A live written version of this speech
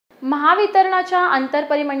महावितरणाच्या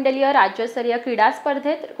आंतरपरिमंडलीय राज्यस्तरीय क्रीडा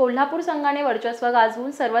स्पर्धेत कोल्हापूर संघाने वर्चस्व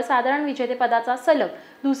गाजवून सर्वसाधारण विजेतेपदाचा सलग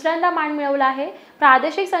दुसऱ्यांदा मान मिळवला आहे।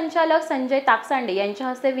 प्रादेशिक संचालक संजय ताकसांडे यांच्या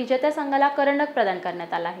हस्ते विजेत्या संघाला करंडक प्रदान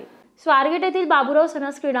करण्यात आला आहे। स्वारगेट येथील बाबूराव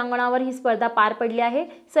सणस क्रीडांगणावर ही स्पर्धा पार पडली आहे।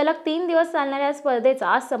 सलग 3 दिवस चालणाऱ्या स्पर्धेचा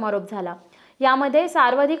आज समारोप झाला। यामध्ये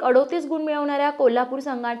सर्वाधिक 38 गुण मिळवणाऱ्या कोल्हापूर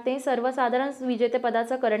संघाने सर्वसाधारण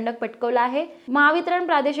विजेतेपदाचा करंडक पटकावला आहे। महावितरण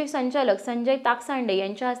प्रादेशिक संचालक संजय ताकसांडे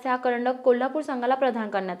यांच्या हस्ते हा करंडक कोल्हापूर संघाला प्रदान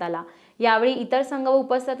करण्यात आला। यावेळी इतर संघ व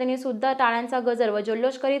उपस्थितांनी सुद्धा टाळ्यांचा गजर व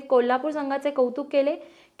जल्लोष करीत कोल्हापूर संघाचे कौतुक केले।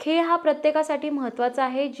 खेळ हा प्रत्येकासाठी महत्त्वाचा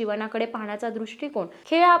आहे। जीवनाकडे पाहण्याचा दृष्टिकोन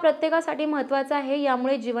खेळ हा प्रत्येकासाठी महत्त्वाचा आहे।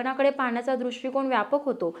 यामुळे जीवनाकडे पाहण्याचा दृष्टिकोन व्यापक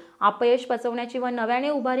होतो। अपयश पचवण्याची व नव्याने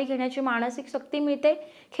उभारी घेण्याची मानसिक शक्ती मिळते।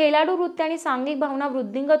 खेळाडू वृत्ती आणि सांघिक भावना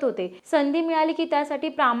वृद्धिंगत होते। संधी मिळाली की त्यासाठी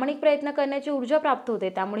प्रामाणिक प्रयत्न करण्याची ऊर्जा प्राप्त होते।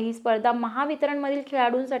 त्यामुळे ही स्पर्धा महावितरणमधील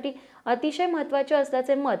खेळाडूंसाठी अतिशय महत्त्वाची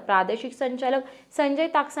असल्याचे मत प्रादेशिक संचालक संजय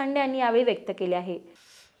ताकसांडे यांनी यावेळी व्यक्त केले आहे।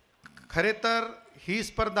 खरे तर ही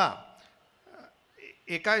स्पर्धा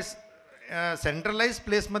एका सेंट्रलाइज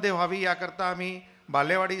प्लेसमध्ये व्हावी याकरता आम्ही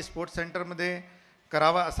बालेवाडी स्पोर्ट्स सेंटरमध्ये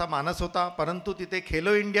करावा असा मानस होता, परंतु तिथे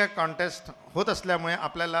खेलो इंडिया कॉन्टेस्ट होत असल्यामुळे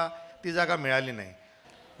आपल्याला ती जागा मिळाली नाही।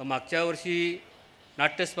 मागच्या वर्षी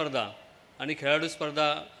नाट्यस्पर्धा आणि खेळाडू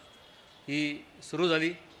स्पर्धा ही सुरू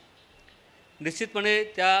झाली। निश्चितपणे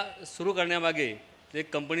त्या सुरू करण्यामागे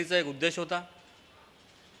एक कंपनीचा एक उद्देश होता,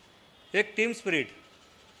 एक टीम स्पिरिट,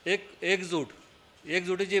 एक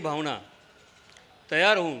एकजुटीची भावना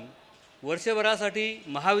तयार होऊन वर्षभरासाठी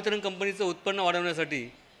महावितरण कंपनीचं उत्पन्न वाढवण्यासाठी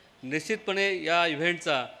निश्चितपणे या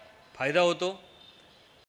इव्हेंटचा फायदा होतो।